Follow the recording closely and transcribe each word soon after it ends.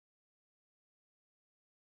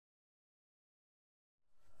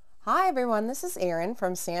Hi everyone, this is Erin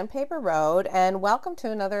from Sandpaper Road and welcome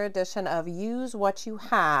to another edition of Use What You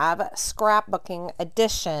Have Scrapbooking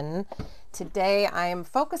Edition. Today I am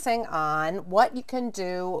focusing on what you can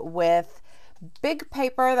do with big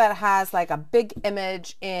paper that has like a big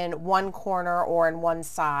image in one corner or in one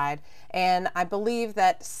side. And I believe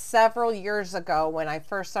that several years ago when I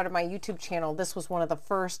first started my YouTube channel, this was one of the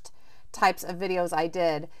first types of videos I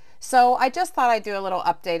did. So I just thought I'd do a little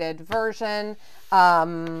updated version,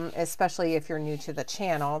 especially if you're new to the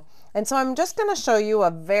channel. And so I'm just going to show you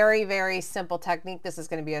a very, very simple technique. This is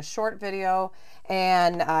going to be a short video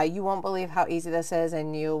and you won't believe how easy this is,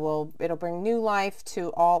 and it'll bring new life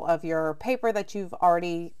to all of your paper that you've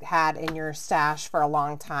already had in your stash for a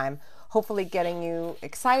long time. Hopefully getting you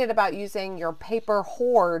excited about using your paper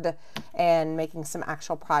hoard and making some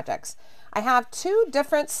actual projects. I have two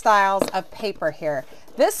different styles of paper here.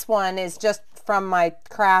 This one is just from my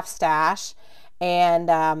craft stash, and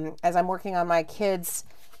as I'm working on my kids'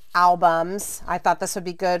 albums, I thought this would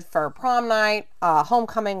be good for prom night,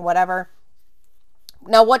 homecoming, whatever.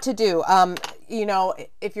 Now what to do, you know,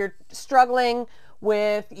 if you're struggling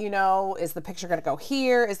with, you know, is the picture going to go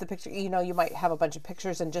here? Is the picture, you know, you might have a bunch of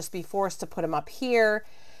pictures and just be forced to put them up here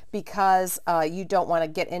because you don't want to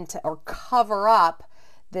get into or cover up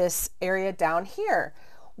this area down here.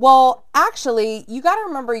 Well, actually, you got to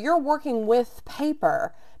remember you're working with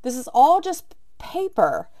paper. This is all just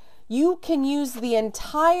paper. You can use the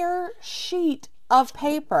entire sheet of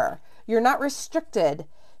paper. You're not restricted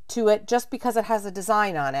to it just because it has a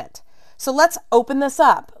design on it. So let's open this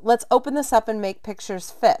up. Let's open this up and make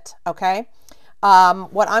pictures fit, okay?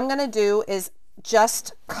 What I'm going to do is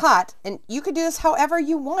just cut, and you could do this however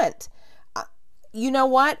you want. You know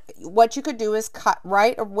what you could do is cut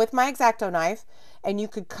right with my X-Acto knife, and you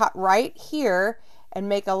could cut right here and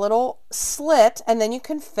make a little slit, and then you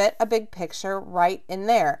can fit a big picture right in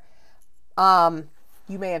there.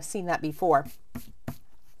 You may have seen that before.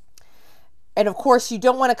 And of course you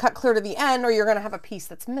don't want to cut clear to the end or you're going to have a piece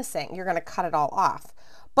that's missing. You're going to cut it all off.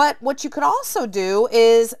 But what you could also do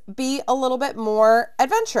is be a little bit more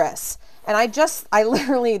adventurous. And I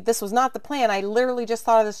literally, this was not the plan. I literally just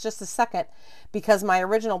thought of this just a second because my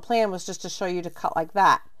original plan was just to show you to cut like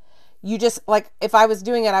that. You just, like, if I was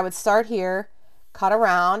doing it, I would start here, cut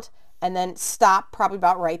around, and then stop probably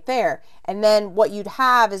about right there. And then what you'd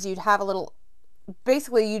have is you'd have a little,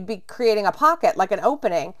 basically you'd be creating a pocket, like an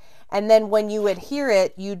opening. And then when you adhere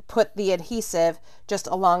it, you'd put the adhesive just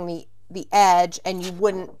along the edge, and you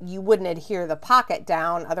wouldn't adhere the pocket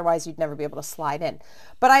down, otherwise you'd never be able to slide in.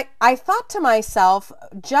 But I thought to myself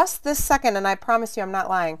just this second, and I promise you I'm not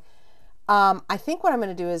lying, I think what I'm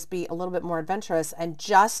going to do is be a little bit more adventurous and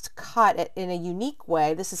just cut it in a unique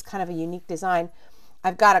way. This is kind of a unique design.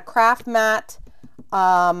 I've got a craft mat,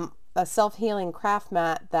 a self-healing craft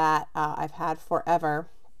mat that I've had forever.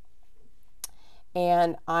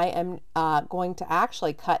 And I am going to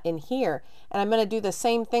actually cut in here. And I'm going to do the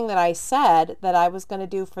same thing that I said that I was going to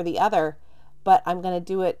do for the other, but I'm going to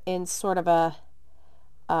do it in sort of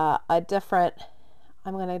a different,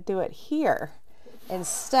 I'm going to do it here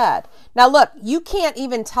instead. Now look, you can't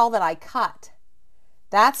even tell that I cut.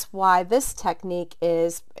 That's why this technique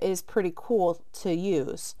is pretty cool to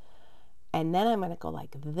use. And then I'm going to go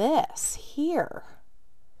like this here.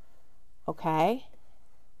 Okay?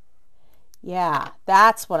 Yeah,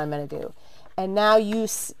 that's what I'm going to do. And now you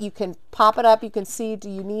can pop it up. You can see, do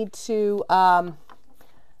you need to, I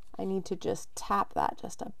need to just tap that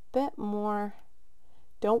just a bit more.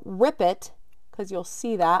 Don't rip it because you'll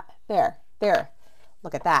see that. There.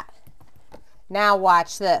 Look at that. Now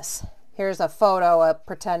watch this. Here's a photo, a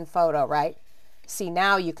pretend photo, right? See,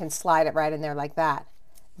 now you can slide it right in there like that.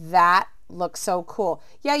 That looks so cool.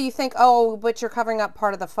 Yeah, you think, oh, but you're covering up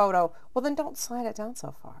part of the photo. Well, then don't slide it down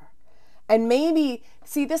so far. And maybe,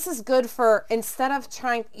 see, this is good for, instead of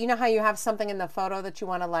trying, you know how you have something in the photo that you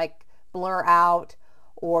want to like blur out,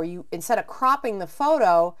 or you, instead of cropping the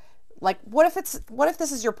photo, like what if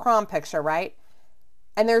this is your prom picture, right?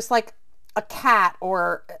 And there's like a cat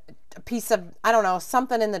or a piece of, I don't know,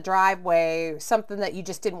 something in the driveway, something that you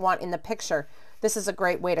just didn't want in the picture. This is a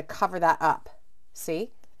great way to cover that up.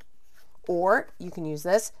 See? Or you can use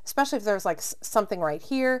this, especially if there's like something right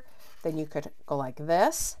here, then you could go like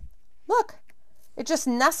this. Look, it just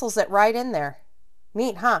nestles it right in there.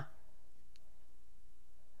 Neat, huh?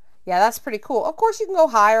 Yeah, that's pretty cool. Of course, you can go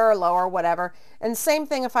higher or lower, whatever. And same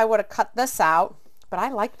thing if I would have cut this out. But I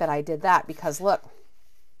like that I did that because look,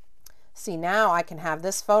 see, now I can have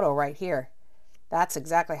this photo right here. That's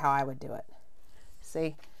exactly how I would do it.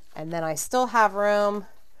 See? And then I still have room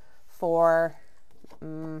for,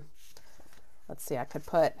 let's see, I could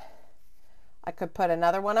put I could put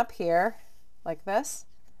another one up here like this.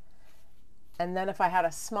 And then if I had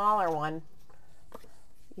a smaller one,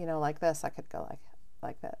 you know, like this, I could go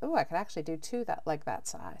like that. Ooh, I could actually do two that like that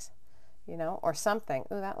size, you know, or something.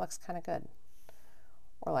 Ooh, that looks kind of good.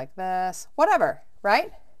 Or like this, whatever,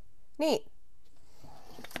 right? Neat.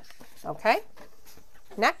 Okay,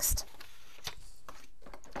 next.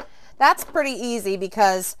 That's pretty easy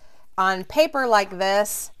because on paper like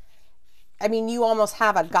this, I mean, you almost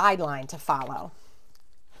have a guideline to follow.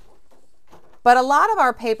 But a lot of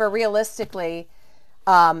our paper, realistically,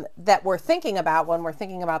 that we're thinking about when we're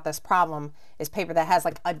thinking about this problem is paper that has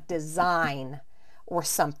like a design or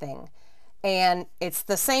something. And it's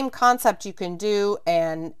the same concept you can do,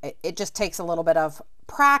 and it just takes a little bit of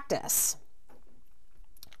practice.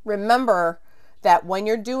 Remember that when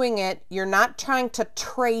you're doing it, you're not trying to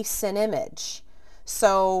trace an image.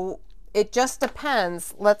 So it just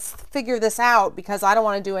depends. Let's figure this out because I don't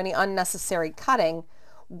want to do any unnecessary cutting.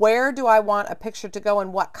 Where do I want a picture to go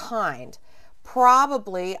and what kind?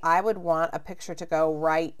 Probably I would want a picture to go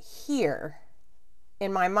right here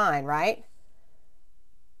in my mind, right?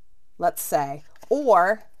 Let's say.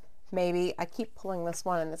 Or maybe I keep pulling this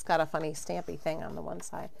one and it's got a funny stampy thing on the one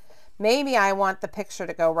side. Maybe I want the picture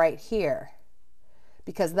to go right here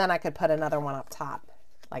because then I could put another one up top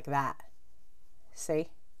like that. See?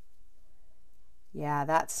 Yeah,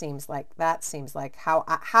 that seems like how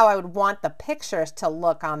I would want the pictures to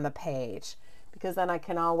look on the page, because then I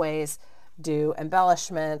can always do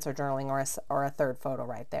embellishments or journaling or a third photo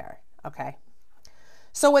right there. Okay.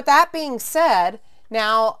 So with that being said,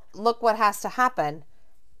 now look what has to happen.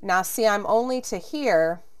 Now see, I'm only to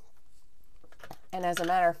here. And as a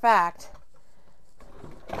matter of fact,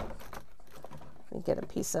 let me get a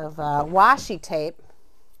piece of washi tape.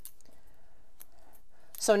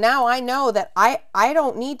 So now I know that I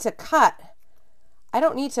don't need to cut. I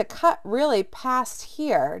don't need to cut really past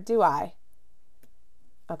here, do I?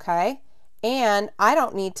 Okay. And I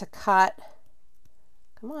don't need to cut,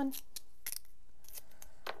 come on.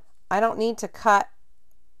 I don't need to cut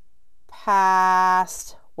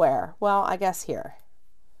past where? Well, I guess here.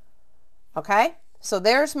 Okay. So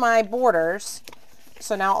there's my borders.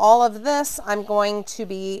 So now all of this I'm going to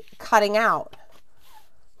be cutting out.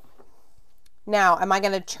 Now, am I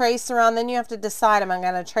going to trace around? Then you have to decide, am I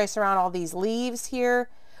going to trace around all these leaves here?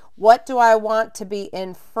 What do I want to be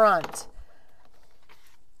in front?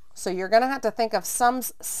 So you're going to have to think of some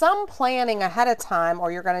planning ahead of time,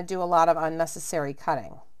 or you're going to do a lot of unnecessary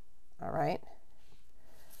cutting. All right.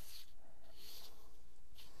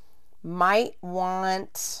 Might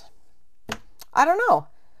want, I don't know.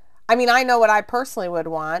 I mean, I know what I personally would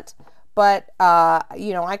want, but,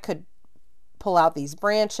 you know, I could pull out these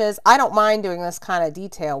branches. I don't mind doing this kind of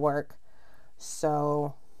detail work.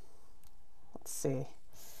 So let's see.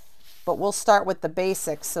 But we'll start with the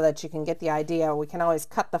basics so that you can get the idea. We can always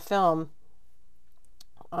cut the film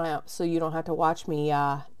so you don't have to watch me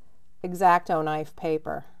X-Acto knife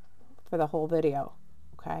paper for the whole video.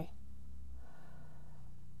 Okay.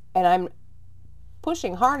 And I'm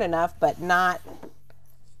pushing hard enough, but not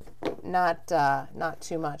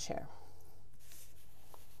too much here.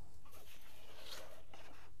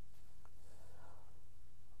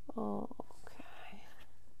 Okay.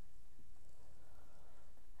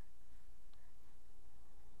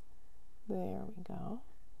 There we go.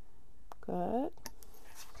 Good.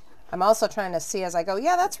 I'm also trying to see as I go,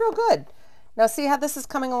 yeah, that's real good. Now see how this is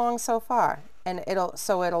coming along so far, and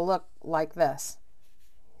it'll look like this.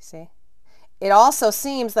 You see? It also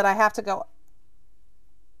seems that I have to go,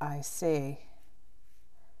 I see.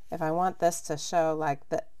 If I want this to show like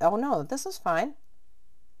the, oh no, this is fine.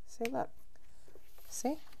 See, look.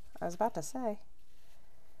 See? I was about to say.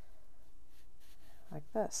 Like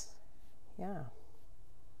this. Yeah.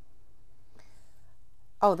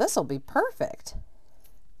 Oh, this will be perfect.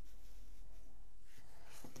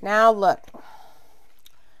 Now look.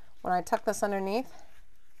 When I tuck this underneath,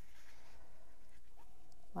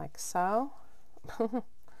 like so.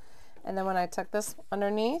 And then when I tuck this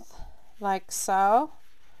underneath, like so.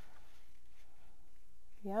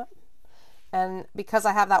 Yep. And because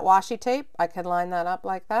I have that washi tape, I can line that up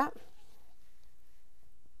like that.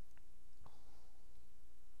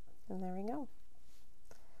 And there we go.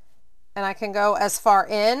 And I can go as far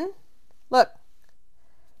in, look,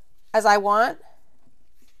 as I want,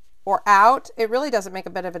 or out. It really doesn't make a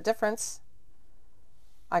bit of a difference.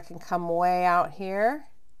 I can come way out here.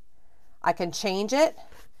 I can change it.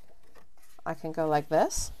 I can go like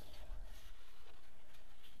this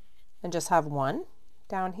and just have one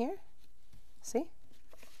down here. See?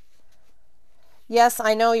 Yes,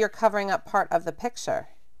 I know you're covering up part of the picture.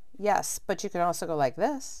 Yes, but you can also go like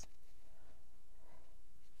this.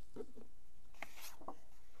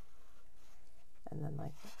 and then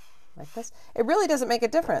like this. It really doesn't make a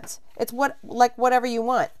difference. It's like whatever you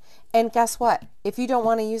want. And guess what? If you don't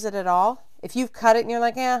want to use it at all, if you've cut it and you're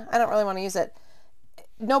like, yeah, I don't really want to use it,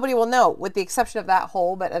 nobody will know, with the exception of that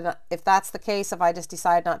hole. But if that's the case, if I just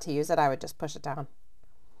decide not to use it, I would just push it down.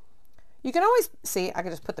 You can always see, I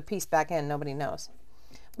can just put the piece back in, nobody knows.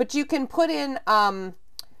 But you can put in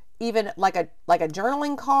even like a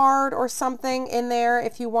journaling card or something in there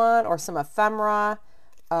if you want, or some ephemera.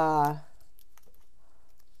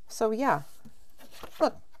 So yeah,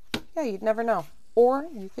 look, yeah, you'd never know. Or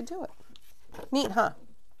you could do it. Neat, huh?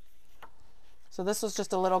 So this was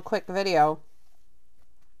just a little quick video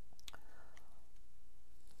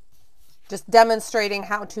just demonstrating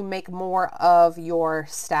how to make more of your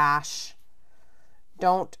stash.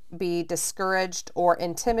 Don't be discouraged or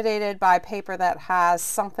intimidated by paper that has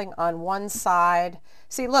something on one side.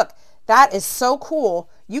 See, look, that is so cool.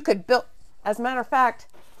 You could build, as a matter of fact,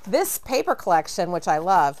 this paper collection, which I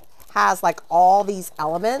love, has like all these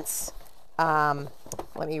elements. Let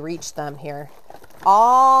me reach them here.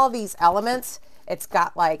 All these elements. It's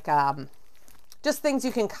got like just things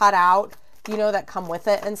you can cut out, you know, that come with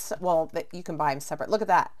it. And so, well, that you can buy them separate. Look at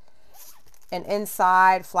that. And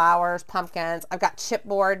inside, flowers, pumpkins. I've got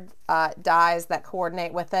chipboard dies that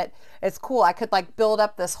coordinate with it. It's cool. I could like build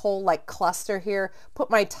up this whole like cluster here. Put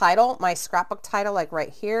my title, my scrapbook title, like right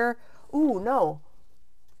here. Ooh, no,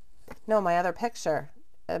 my other picture.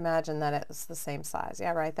 Imagine that it's the same size.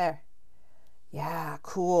 Yeah, right there. Yeah,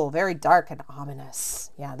 cool. Very dark and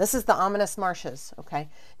ominous. Yeah, this is the ominous Marshes. Okay,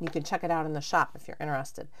 you can check it out in the shop if you're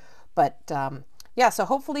interested. But yeah, so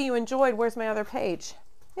hopefully you enjoyed. Where's my other page?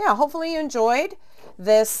 Yeah, hopefully you enjoyed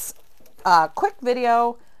this quick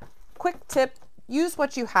video, quick tip. Use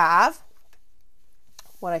what you have.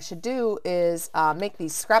 What I should do is make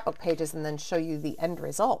these scrapbook pages and then show you the end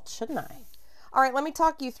result, shouldn't I? All right, let me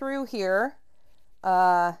talk you through here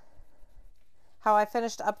how I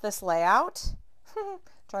finished up this layout.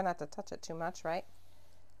 Try not to touch it too much, right?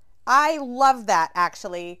 I love that,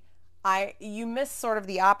 actually. You missed sort of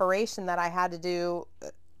the operation that I had to do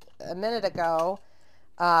a minute ago.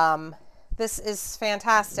 This is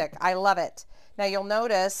fantastic. I love it. Now you'll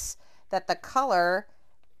notice that the color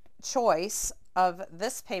choice of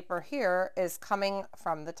this paper here is coming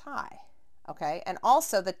from the tie. Okay, and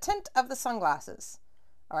also the tint of the sunglasses.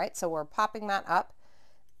 All right, so we're popping that up.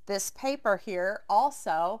 This paper here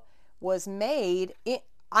also was made,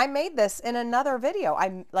 I made this in another video.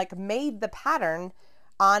 I like made the pattern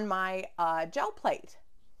on my gel plate.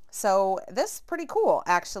 So this is pretty cool,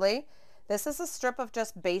 actually. This is a strip of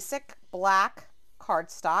just basic black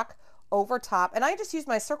cardstock over top, and I just used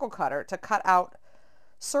my circle cutter to cut out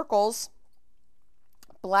circles.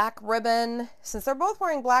 Black ribbon. Since they're both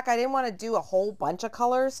wearing black, I didn't want to do a whole bunch of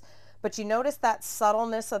colors, but you notice that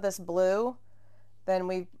subtleness of this blue.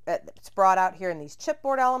 Then it's brought out here in these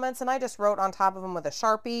chipboard elements, and I just wrote on top of them with a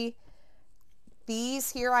Sharpie.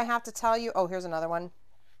 These here, I have to tell you, oh, here's another one.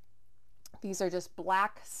 These are just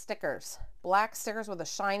black stickers with a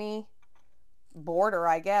shiny border,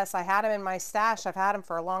 I guess. I had them in my stash. I've had them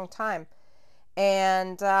for a long time.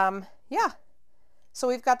 And yeah, so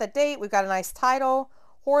we've got the date, we've got a nice title,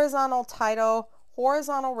 horizontal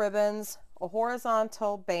ribbons, a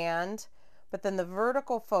horizontal band, but then the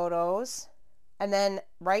vertical photos. And then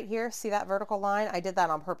right here, see that vertical line? I did that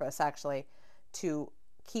on purpose, actually, to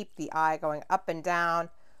keep the eye going up and down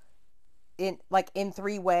in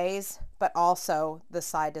three ways, but also the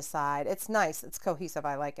side to side. It's nice. It's cohesive.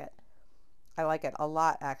 I like it. I like it a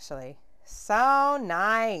lot, actually. So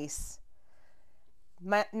nice.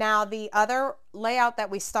 Now, the other layout that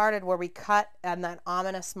we started where we cut on that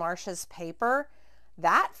ominous Marshes paper,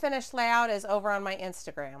 that finished layout is over on my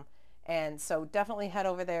Instagram. And so definitely head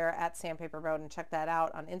over there at Sandpaper Road and check that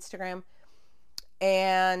out on Instagram.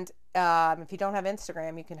 And if you don't have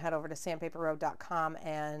Instagram, you can head over to sandpaperroad.com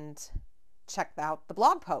and check out the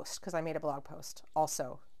blog post, because I made a blog post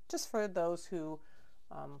also, just for those who,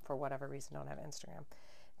 for whatever reason, don't have Instagram.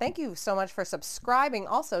 Thank you so much for subscribing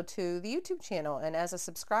also to the YouTube channel. And as a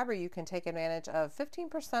subscriber, you can take advantage of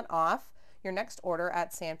 15% off your next order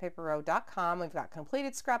at sandpaperroad.com. We've got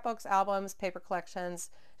completed scrapbooks, albums, paper collections,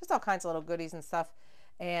 just all kinds of little goodies and stuff.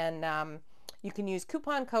 And you can use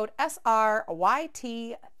coupon code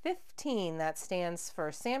SRYT15. That stands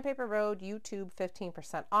for Sandpaper Road YouTube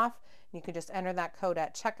 15% off. You can just enter that code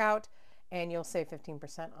at checkout and you'll save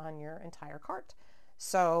 15% on your entire cart.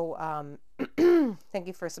 So thank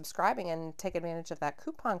you for subscribing and take advantage of that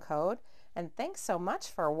coupon code. And thanks so much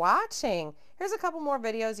for watching. Here's a couple more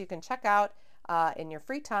videos you can check out in your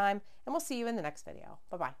free time, and we'll see you in the next video.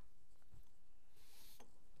 Bye-bye.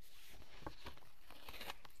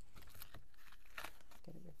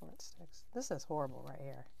 This is horrible right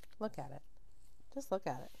here. Look at it. Just look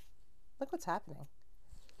at it. Look what's happening.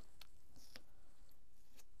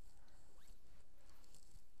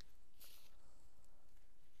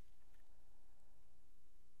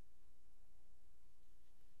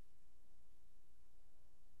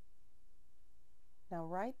 Now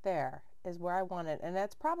right there is where I want it, and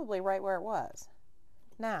that's probably right where it was.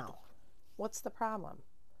 Now, what's the problem?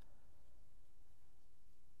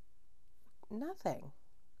 Nothing.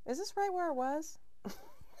 Is this right where it was?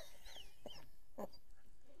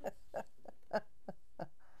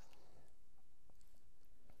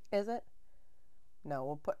 Is it? No,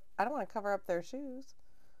 we'll put, I don't want to cover up their shoes,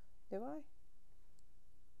 do I?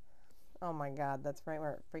 Oh my God, that's right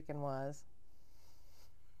where it freaking was.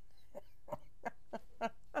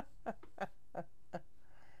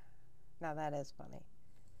 Now that is funny.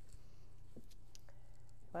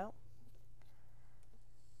 Well,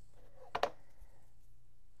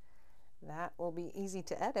 that will be easy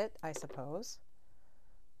to edit, I suppose.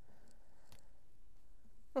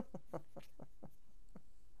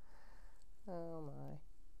 Oh my.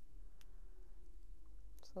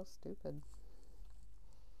 So stupid.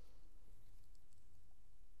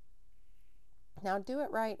 Now do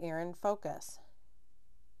it right, Erin. Focus.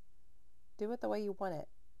 Do it the way you want it.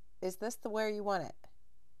 Is this the way you want it?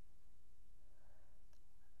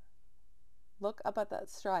 Look up at that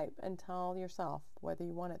stripe and tell yourself whether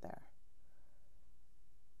you want it there.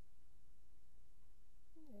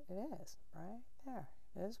 It is right there.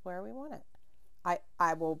 It is where we want it.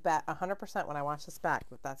 I will bet 100% when I watch this back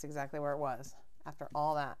that that's exactly where it was after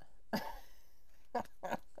all that.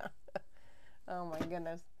 Oh my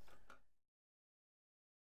goodness.